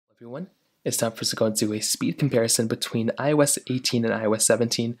Everyone, it's time for us to go and do a speed comparison between iOS 18 and iOS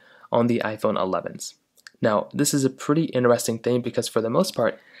 17 on the iPhone 11s. Now, this is a pretty interesting thing because for the most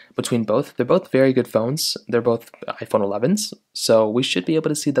part, between both, they're both very good phones. They're both iPhone 11s, so we should be able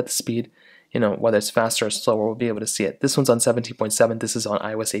to see that the speed, whether it's faster or slower, we'll be able to see it. This one's on 17.7. This is on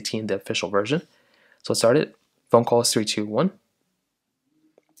iOS 18, the official version. So let's start it. Phone call is 3, 2, 1.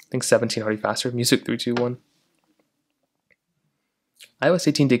 I think 17 already faster. Music 3, 2, 1. iOS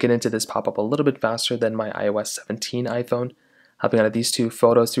 18 did get into this pop-up a little bit faster than my iOS 17 iPhone. Hopping out of these two,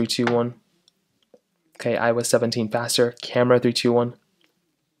 photos 3, 2, 1. Okay, iOS 17 faster, camera 3, 2, 1.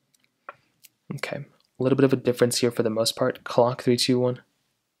 Okay, a little bit of a difference here for the most part. Clock 3, 2, 1.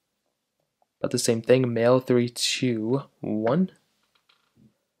 About the same thing, mail 3, 2, 1.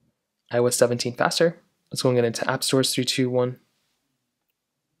 iOS 17 faster. Let's go and get into app stores 3, 2, 1.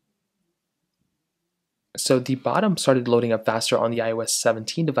 So the bottom started loading up faster on the iOS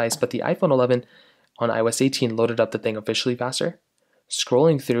 17 device, but the iPhone 11 on iOS 18 loaded up the thing officially faster.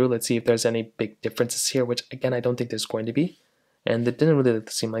 Scrolling through, let's see if there's any big differences here, which again, I don't think there's going to be. And it didn't really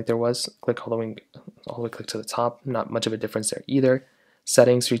seem like there was. Click all the way click to the top, not much of a difference there either.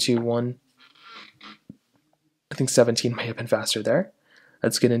 Settings 3, 2, 1. I think 17 may have been faster there.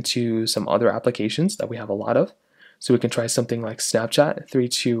 Let's get into some other applications that we have a lot of. So we can try something like Snapchat 3,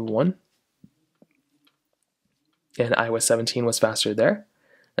 2, 1. And iOS 17 was faster there.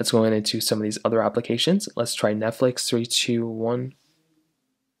 Let's go into some of these other applications. Let's try Netflix 3, 2, 1.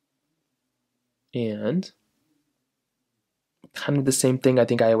 And kind of the same thing. I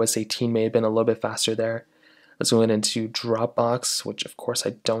think iOS 18 may have been a little bit faster there. Let's go into Dropbox, which of course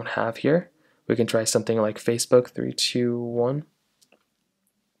I don't have here. We can try something like Facebook 3, 2, 1.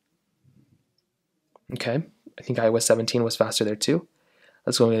 Okay, I think iOS 17 was faster there too.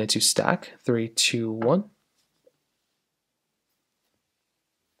 Let's go into Stack 3, 2, 1.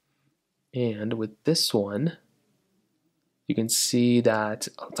 And with this one, you can see that,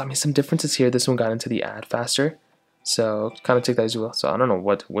 some differences here. This one got into the ad faster. So kind of take that as well. So I don't know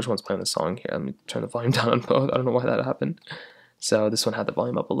which one's playing the song here. Let me turn the volume down on both. I don't know why that happened. So this one had the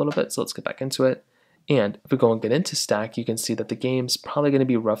volume up a little bit. So let's get back into it. And if we go and get into Stack, you can see that the game's probably going to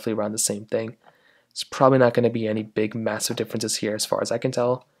be roughly around the same thing. It's probably not going to be any big, massive differences here as far as I can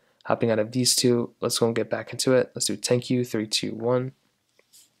tell. Hopping out of these two, let's go and get back into it. Let's do Thank You, 3, 2, 1.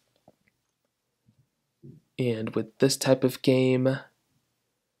 And with this type of game,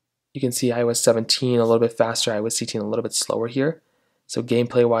 you can see iOS 17 a little bit faster, iOS 18 a little bit slower here. So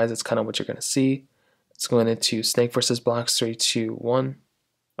gameplay-wise, that's kind of what you're going to see. Let's go into Snake vs. Blocks 3, 2, 1.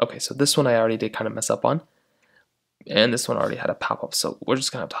 Okay, so this one I already did kind of mess up on. And this one already had a pop-up, so we're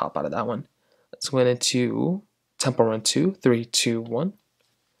just going to have to hop out of that one. Let's go into Temple Run 2, 3, 2, 1.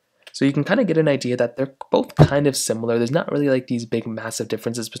 So you can kind of get an idea that they're both kind of similar. There's not really like these big massive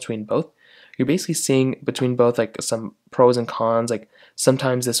differences between both. You're basically seeing between both like some pros and cons. Like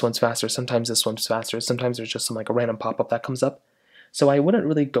sometimes this one's faster, sometimes this one's faster, sometimes there's just some like a random pop-up that comes up. So I wouldn't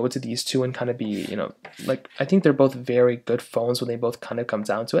really go to these two and kind of be, I think they're both very good phones when they both kind of come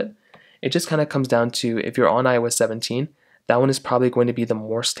down to it. It just kind of comes down to if you're on iOS 17, that one is probably going to be the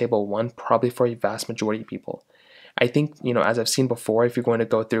more stable one, probably for a vast majority of people. I think, as I've seen before, if you're going to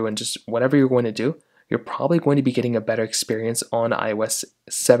go through and just whatever you're going to do, you're probably going to be getting a better experience on iOS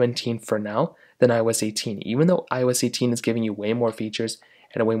 17 for now than iOS 18. Even though iOS 18 is giving you way more features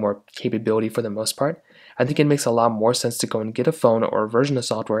and a way more capability for the most part, I think it makes a lot more sense to go and get a phone or a version of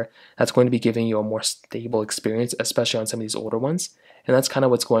software that's going to be giving you a more stable experience, especially on some of these older ones. And that's kind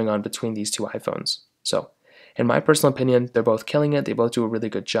of what's going on between these two iPhones. So, in my personal opinion, they're both killing it. They both do a really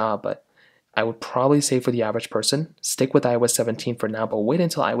good job, but I would probably say for the average person, stick with iOS 17 for now, but wait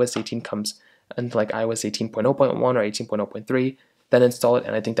until iOS 18 comes and like iOS 18.0.1 or 18.0.3, then install it,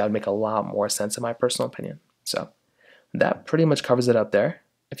 and I think that would make a lot more sense in my personal opinion. So that pretty much covers it up there.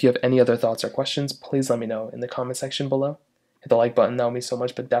 If you have any other thoughts or questions, please let me know in the comment section below. Hit the like button, that would mean so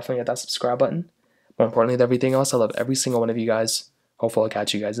much, but definitely hit that subscribe button. More importantly than everything else, I love every single one of you guys. Hopefully I'll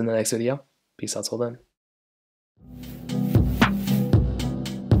catch you guys in the next video. Peace out till then.